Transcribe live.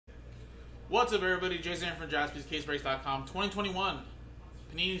What's up, everybody? Jason here from JaspysCaseBreaks.com. 2021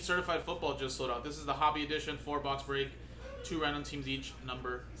 Panini Certified Football just sold out. This is the Hobby Edition 4-box break. 2 random teams each,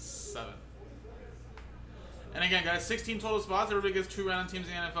 number 7. And again, guys, 16 total spots. Everybody gets 2 random teams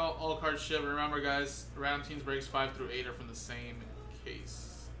in the NFL. All cards ship. Remember, guys, random teams breaks 5 through 8 are from the same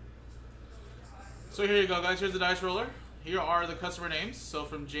case. So here you go, guys. Here's the dice roller. Here are the customer names. So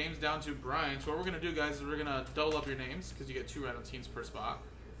from James down to Brian. So what we're going to do, guys, is we're going to double up your names because you get 2 random teams per spot.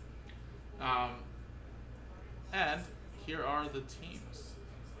 And here are the teams.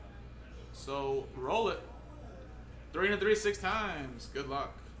 So roll it. 3 and 3, 6 times. Good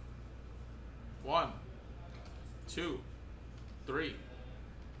luck. 1, 2, 3,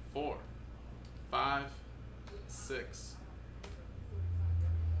 4, 5, 6.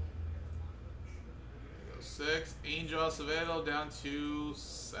 There goes 6. Angel Acevedo down to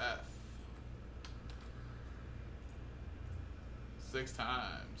Seth. 6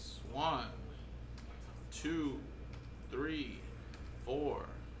 times. 1, 2, 3, 4,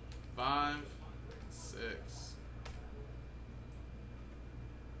 5, 6.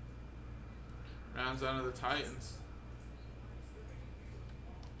 Rounds down to the Titans.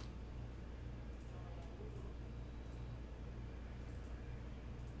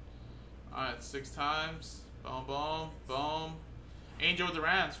 Alright, 6 times. Boom, boom, boom. Angel with the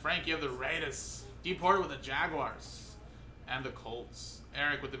Rams. Frank, you have the Raiders. D Porter with the Jaguars and the Colts.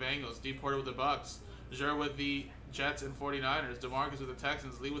 Eric with the Bengals. D Porter with the Bucks. Jer with the Jets and 49ers. DeMarcus with the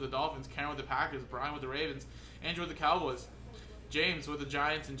Texans. Lee with the Dolphins. Karen with the Packers. Brian with the Ravens. Angel with the Cowboys. James with the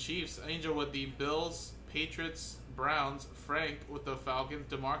Giants and Chiefs. Angel with the Bills, Patriots, Browns. Frank with the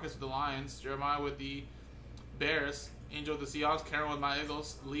Falcons. DeMarcus with the Lions. Jeremiah with the Bears. Angel with the Seahawks. Karen with my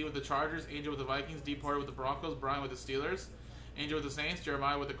Eagles. Lee with the Chargers. Angel with the Vikings. D Porter with the Broncos. Brian with the Steelers. Angel with the Saints.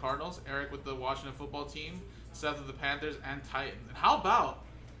 Jeremiah with the Cardinals. Eric with the Washington football team. Seth with the Panthers and Titans. And how about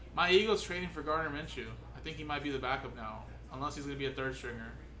my Eagles trading for Gardner Minshew? I think he might be the backup now, unless he's going to be a third stringer.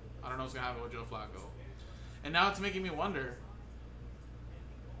 I don't know what's going to happen with Joe Flacco. And now it's making me wonder.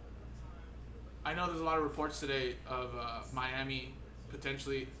 I know there's a lot of reports today of Miami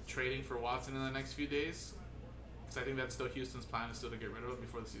potentially trading for Watson in the next few days, because I think that's still Houston's plan, is still to get rid of him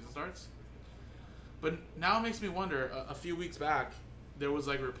before the season starts. But now it makes me wonder. A few weeks back, there was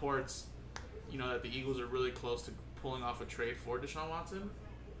like reports, that the Eagles are really close to pulling off a trade for Deshaun Watson.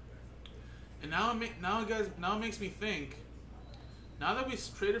 And now it makes me think. Now that we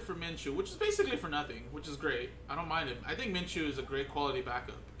traded for Minshew, which is basically for nothing, which is great. I don't mind him. I think Minshew is a great quality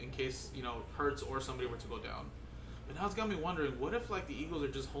backup in case, Hurts or somebody were to go down. But now it's got me wondering, what if the Eagles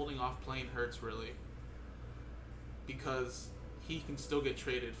are just holding off playing Hurts really? Because he can still get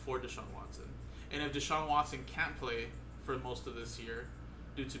traded for Deshaun Watson. And if Deshaun Watson can't play for most of this year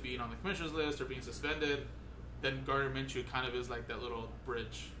due to being on the commissioner's list or being suspended, then Gardner Minshew kind of is like that little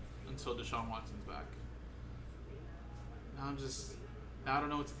bridge until Deshaun Watson's back. Now I don't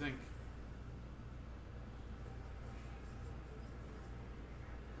know what to think.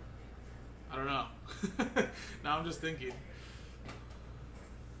 I don't know. Now I'm just thinking.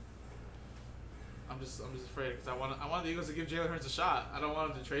 I'm just afraid because I want the Eagles to give Jalen Hurts a shot. I don't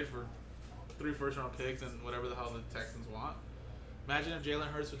want them to trade for 3 first-round picks and whatever the hell the Texans want. Imagine if Jalen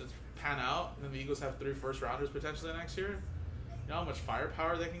Hurts would just pan out and then the Eagles have 3 first-rounders potentially next year. You know how much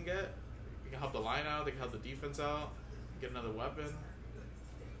firepower they can get? They can help the line out. They can help the defense out. Get another weapon.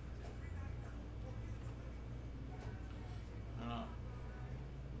 I don't know.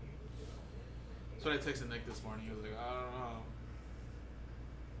 That's what I texted Nick this morning. He was like, I don't know.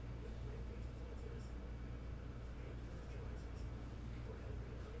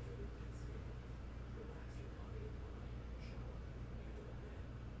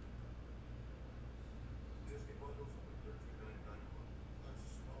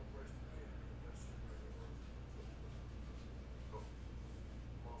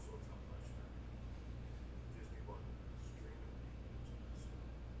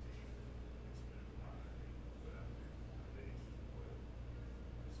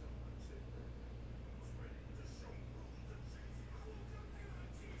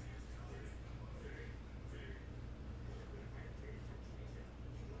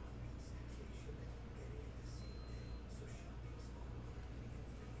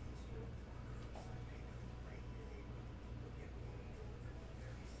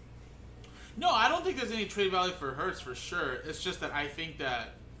 No, I don't think there's any trade value for Hurts for sure. It's just that I think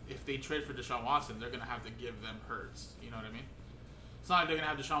that if they trade for Deshaun Watson, they're going to have to give them Hurts. You know what I mean? It's not like they're going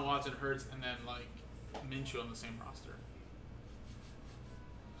to have Deshaun Watson, Hurts, and then, Minshew on the same roster.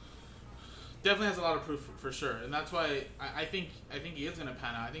 Definitely has a lot of proof for sure. And that's why I think he is going to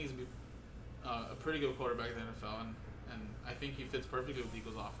pan out. I think he's going to be a pretty good quarterback in the NFL. And I think he fits perfectly with the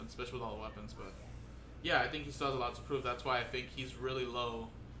Eagles' offense, especially with all the weapons. But yeah, I think he still has a lot to prove. That's why I think he's really low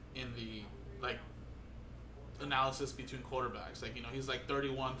in the like analysis between quarterbacks. Like, you know, he's like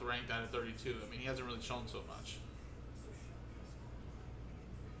 31th ranked out of 32. I mean, he hasn't really shown so much.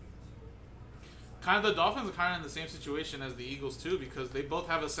 Kind of the Dolphins are kind of in the same situation as the Eagles too, because they both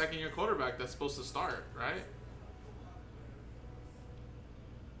have a second-year quarterback that's supposed to start, right?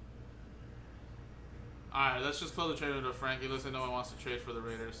 Alright, let's just close the trade window, Frank. He looks like no one wants to trade for the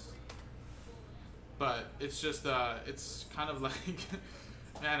Raiders. But it's just, it's kind of like,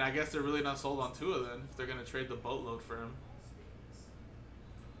 man, I guess they're really not sold on Tua then, if they're going to trade the boatload for him.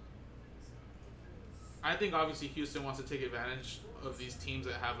 I think obviously Houston wants to take advantage of these teams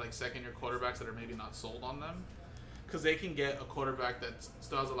that have like second-year quarterbacks that are maybe not sold on them, because they can get a quarterback that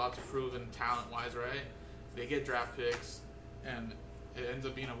still has a lot to prove in talent-wise, right? They get draft picks, and it ends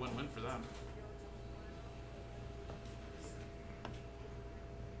up being a win-win for them.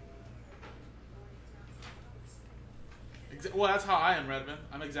 Well, that's how I am, Redmond.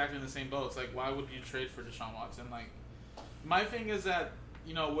 I'm exactly in the same boat. It's like, why would you trade for Deshaun Watson? Like, my thing is that,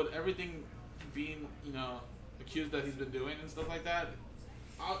 you know, with everything being, you know, accused that he's been doing and stuff like that,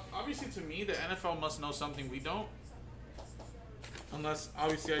 obviously to me, the NFL must know something we don't. Unless,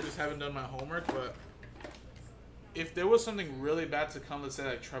 obviously, I just haven't done my homework. But if there was something really bad to come, let's say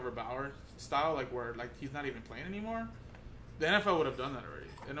like Trevor Bauer style, like where like he's not even playing anymore, the NFL would have done that already.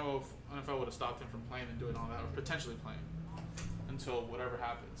 The NFL would have stopped him from playing and doing all that, or potentially playing, until whatever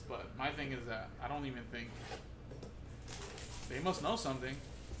happens. But my thing is that I don't even think they must know something,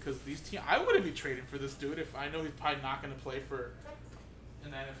 because these teams, I wouldn't be trading for this dude if I know he's probably not going to play for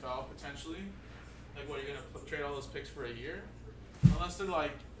in the NFL potentially. Like, what, you're going to trade all those picks for a year? Unless they're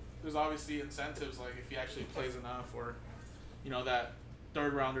like, there's obviously incentives, like if he actually plays enough, or, you know, that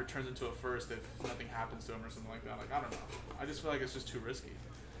third rounder turns into a first if nothing happens to him or something like that. Like, I don't know. I just feel like it's just too risky.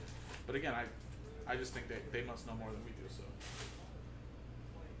 But again, I just think they must know more than we do, so.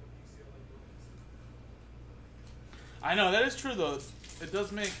 I know, that is true though. It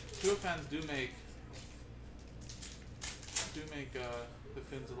does make, Tua fans do make the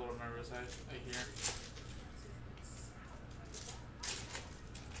Finns a little nervous, I hear.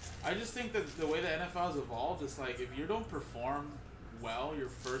 I just think that the way the NFL has evolved is like, if you don't perform well your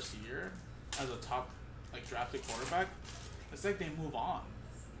first year as a top like drafted quarterback, it's like they move on.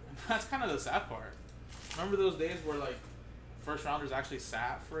 And that's kind of the sad part. Remember those days where like first rounders actually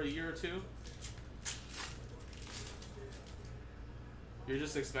sat for a year or two? You're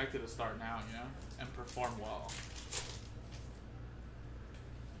just expected to start now, you know, and perform well.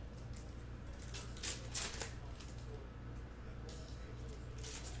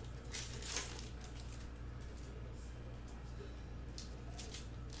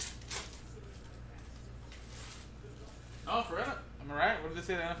 Oh, for real? Am I right? What did they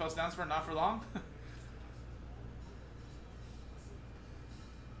say the NFL stands for? Not for long?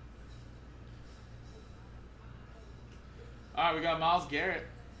 Alright, we got Myles Garrett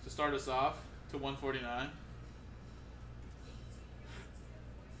to start us off to 149.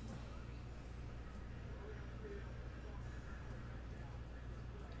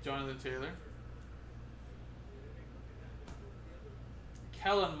 Jonathan Taylor.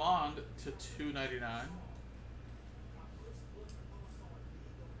 Kellen Mond to 299.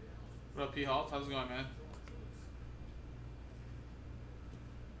 What up, P. Halt? How's it going, man?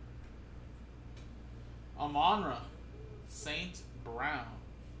 Amon-Ra St. Brown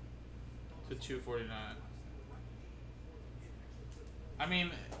to 249. I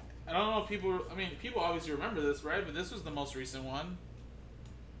mean, I don't know if people, people obviously remember this, right? But this was the most recent one.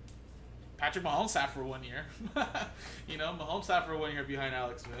 Patrick Mahomes sat for 1 year. You know, Mahomes sat for 1 year behind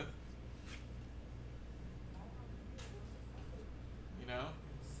Alex Smith. You know?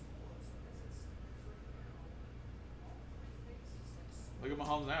 Look at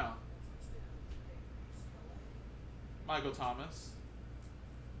Mahomes now. Michael Thomas.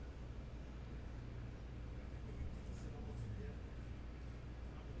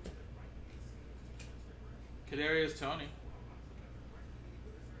 Kadarius Toney.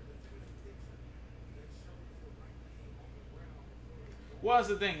 Well, that's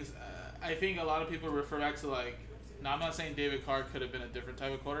the thing. I think a lot of people refer back to like. Now, I'm not saying David Carr could have been a different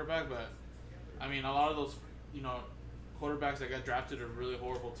type of quarterback, but I mean a lot of those, you know, quarterbacks that got drafted are really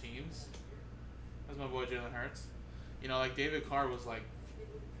horrible teams. That's my boy Jalen Hurts. You know, like David Carr was like,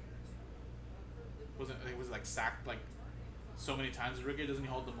 was like sacked like so many times. Ricky, doesn't he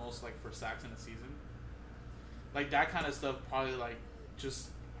hold the most like for sacks in a season? Like that kind of stuff probably like just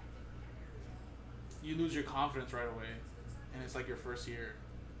you lose your confidence right away, and it's like your first year.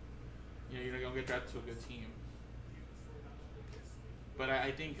 You know, you're gonna get drafted to a good team. But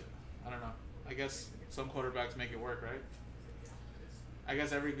I think, I don't know. I guess some quarterbacks make it work, right? I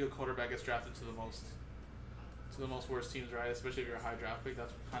guess every good quarterback gets drafted to the most worst teams, right? Especially if you're a high draft pick,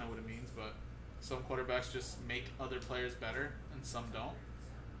 that's kind of what it means. But some quarterbacks just make other players better, and some don't.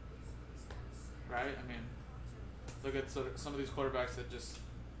 Right? I mean, look at some of these quarterbacks that just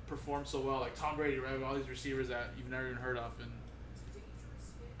perform so well, like Tom Brady, right? With all these receivers that you've never even heard of, and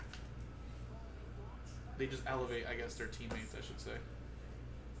they just elevate, I guess, their teammates, I should say.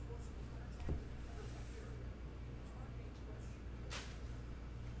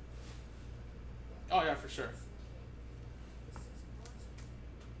 Oh yeah, for sure.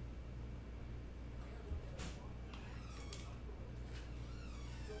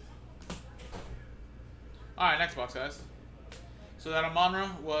 All right, next box, guys. So that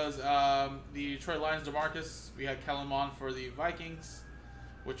Amonra was the Detroit Lions DeMarcus. We had Kellen Mond for the Vikings,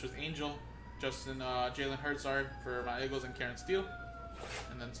 which was Angel. Jalen Hurts, sorry, for my Eagles, and Karen Steele.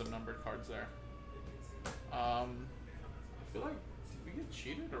 And then some numbered cards there. I feel like, did we get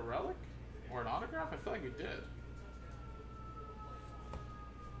cheated? A relic? Or an autograph? I feel like we did.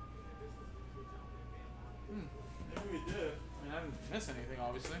 Maybe we did. I mean, I didn't miss anything,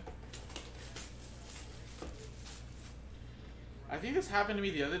 obviously. I think this happened to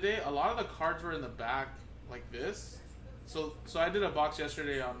me the other day. A lot of the cards were in the back like this. So I did a box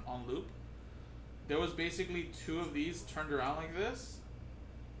yesterday on loop. There was basically 2 of these turned around like this.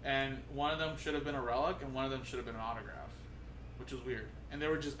 And one of them should have been a relic and one of them should have been an autograph. Which was weird. And they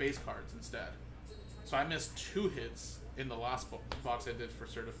were just base cards instead. So I missed 2 hits in the last box I did for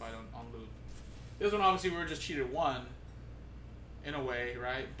certified on loop. This one, obviously, we were just cheated 1 in a way,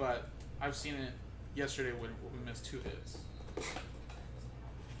 right? But I've seen it yesterday when we missed 2 hits.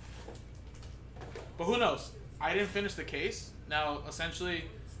 But who knows? I didn't finish the case. Now, essentially,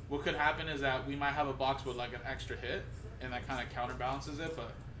 what could happen is that we might have a box with like an extra hit, and that kind of counterbalances it,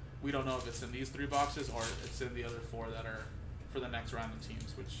 but we don't know if it's in these 3 boxes or it's in the other 4 that are for the next round of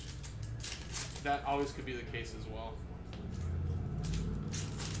teams, which that always could be the case as well.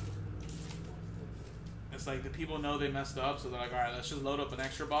 It's like the people know they messed up, so they're like, all right, let's just load up an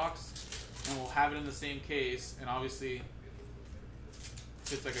extra box, and we'll have it in the same case, and obviously,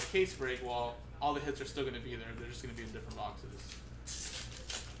 if it's like a case break, well, all the hits are still going to be there. They're just going to be in different boxes.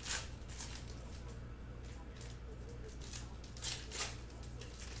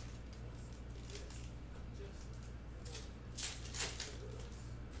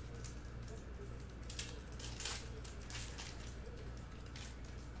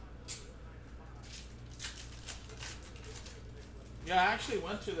 Yeah, I actually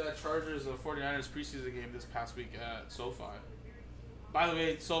went to that Chargers 49ers preseason game this past week at SoFi. By the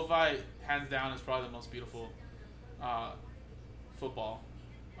way, SoFi, hands down, is probably the most beautiful football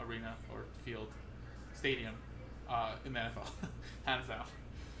arena or field, stadium in the NFL. Hands down.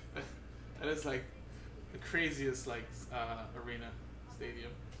 That is like the craziest arena,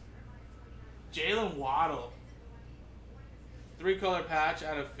 stadium. Jalen Waddle. 3-color patch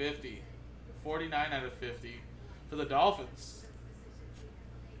out of 50. 49 out of 50 for the Dolphins.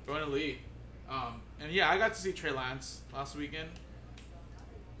 Going to lead. And yeah, I got to see Trey Lance last weekend.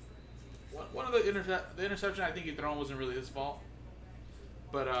 One of the interception I think he thrown wasn't really his fault.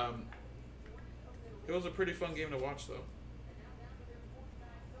 But it was a pretty fun game to watch, though.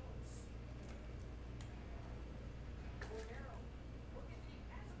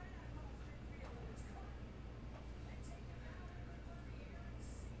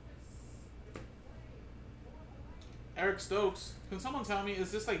 Eric Stokes. Can someone tell me,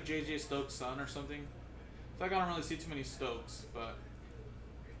 is this like J.J. Stokes' son or something? I feel like I don't really see too many Stokes, but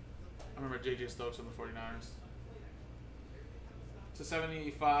I remember J.J. Stokes on the 49ers. To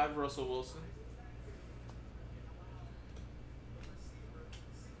 75, Russell Wilson.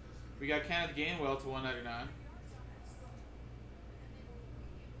 We got Kenneth Gainwell to 199.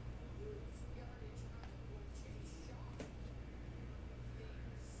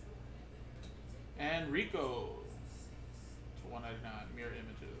 And Rico to 199, mirror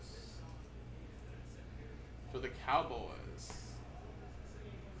images. For the Cowboys,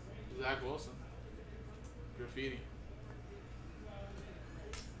 Zach Wilson, graffiti.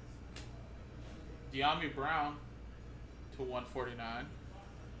 De'Ami Brown to 149.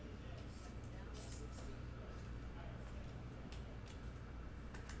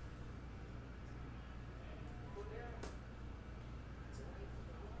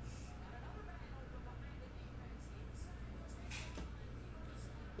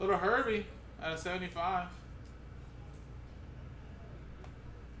 Little Herbie out of 75.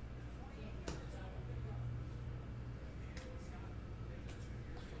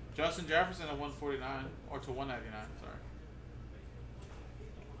 Justin Jefferson at 149, or to 199, sorry.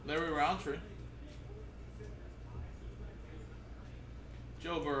 Larry Roundtree.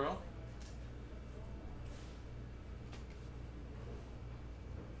 Joe Burrow.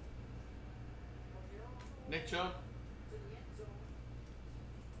 Nick Chubb.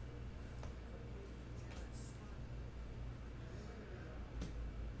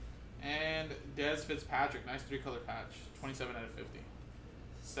 And Dez Fitzpatrick. Nice 3-color patch. 27 out of 50.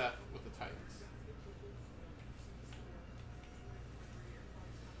 Seth with the Titans.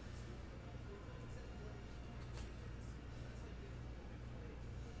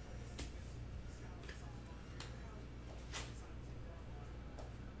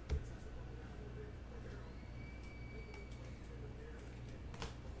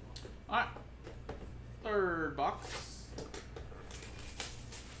 Alright. Third box.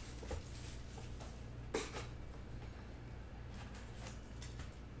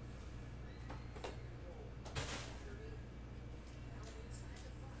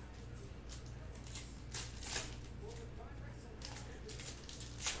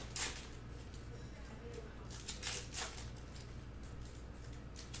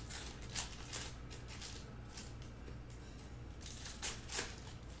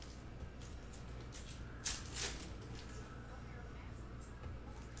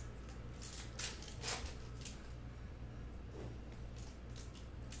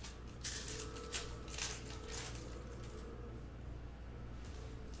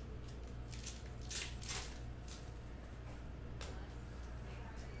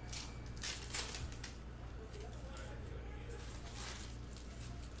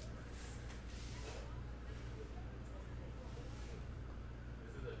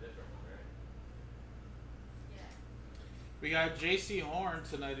 We got J.C. Horn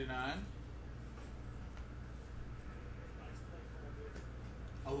to 99.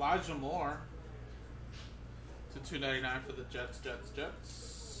 Elijah Moore to 299 for the Jets.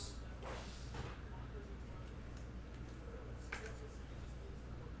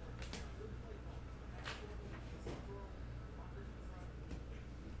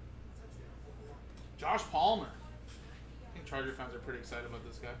 Josh Palmer. I think Charger fans are pretty excited about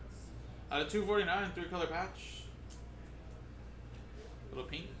this guy. Out of 249, 3-color patch. Little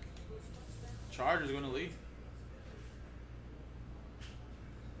pink. Chargers are going to lead.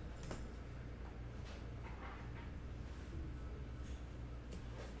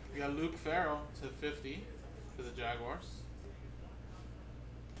 We got Luke Farrell to 50 for the Jaguars.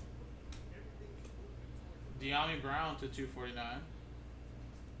 De'Ami Brown to 249.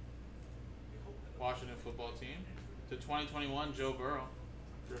 Washington football team. To 2021, Joe Burrow.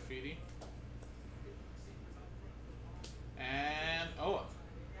 Graffiti. And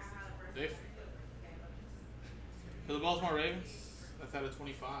Dave. For the Baltimore Ravens, that's out of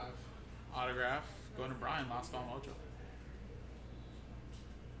 25. Autograph going to Brian, Last on Mojo.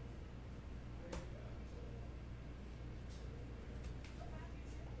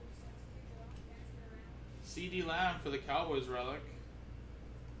 CD Lamb for the Cowboys relic.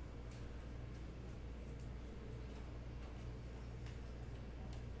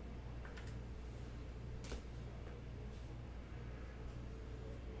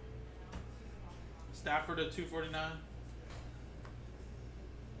 Stafford at 249.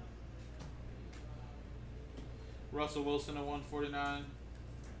 Russell Wilson at 149.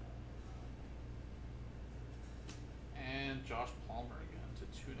 And Josh Palmer again to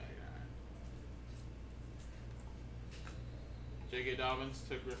 299. J.K. Dobbins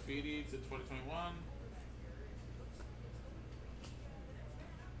to Graffiti to 2021.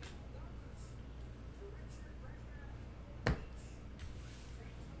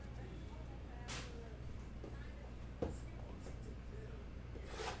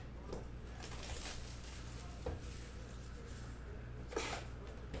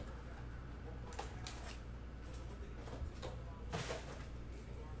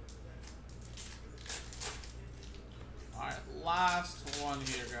 Last one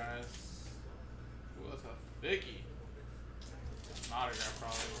here, guys. Ooh, that's a thickie. An autograph,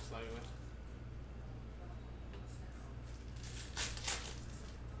 probably, most likely.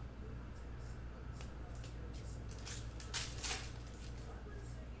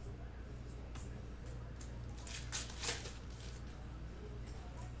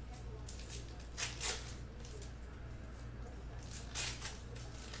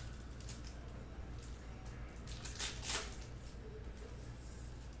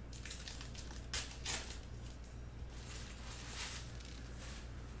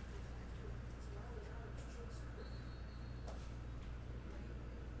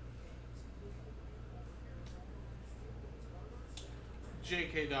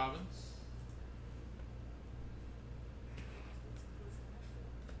 J.K. Dobbins.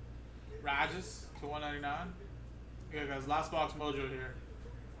 Rajas to 199. Okay, guys, last box mojo here.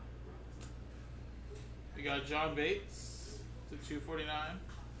 We got John Bates to 249.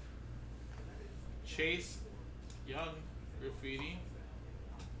 Chase Young Graffiti.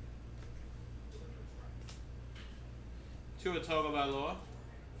 Tua Tagovailoa.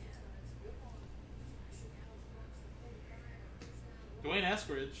 Dwayne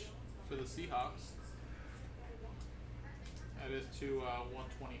Eskridge for the Seahawks. That is to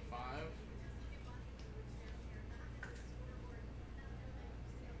 125.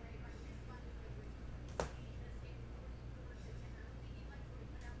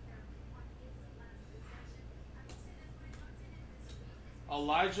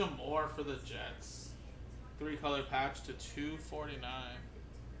 Elijah Moore for the Jets. 3-color patch to 249.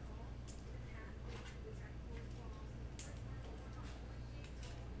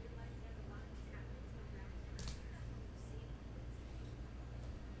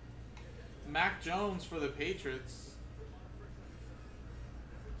 Mac Jones for the Patriots.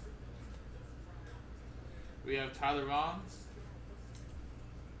 We have Tyler Vaughns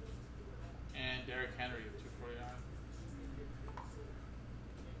and Derrick Henry at 249.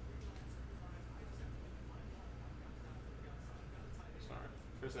 Sorry,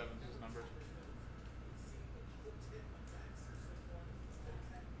 Chris Evans is numbered.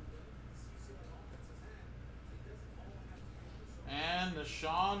 And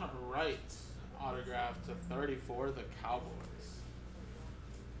Deshaun Wright autograph to 34, the Cowboys.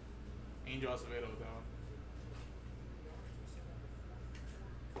 Angel Acevedo with that one.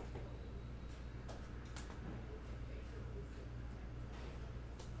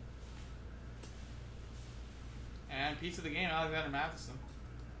 And piece of the game, Alexander Matheson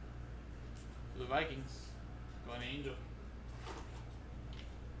for the Vikings. Going to Angel.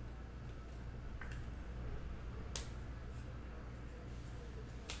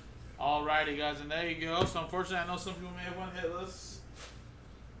 Alrighty, guys, and there you go. So, unfortunately, I know some people may have won hitless.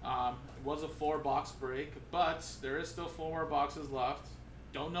 It was a 4-box break, but there is still 4 more boxes left.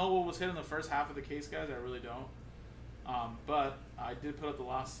 Don't know what was hit in the first half of the case, guys. I really don't. But I did put up the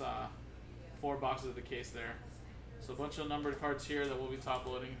last 4 boxes of the case there. So, a bunch of numbered cards here that we'll be top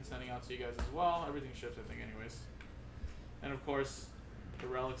loading and sending out to you guys as well. Everything ships, I think, anyways. And, of course, the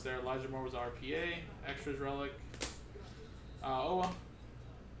relics there. Elijah Moore was RPA. Extras relic. Owa.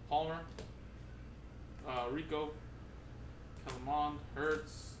 Palmer, Rico, Kellermond,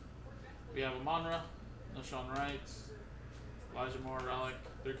 Hurts. We have Amonra, Deshaun Wright, Elijah Moore, relic,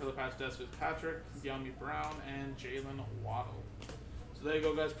 3-color patch desk with Patrick, De'Ami Brown, and Jalen Waddle. So there you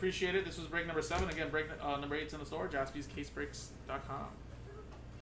go, guys. Appreciate it. This was break number 7. Again, break number 8's in the store. JaspysCaseBreaks.com.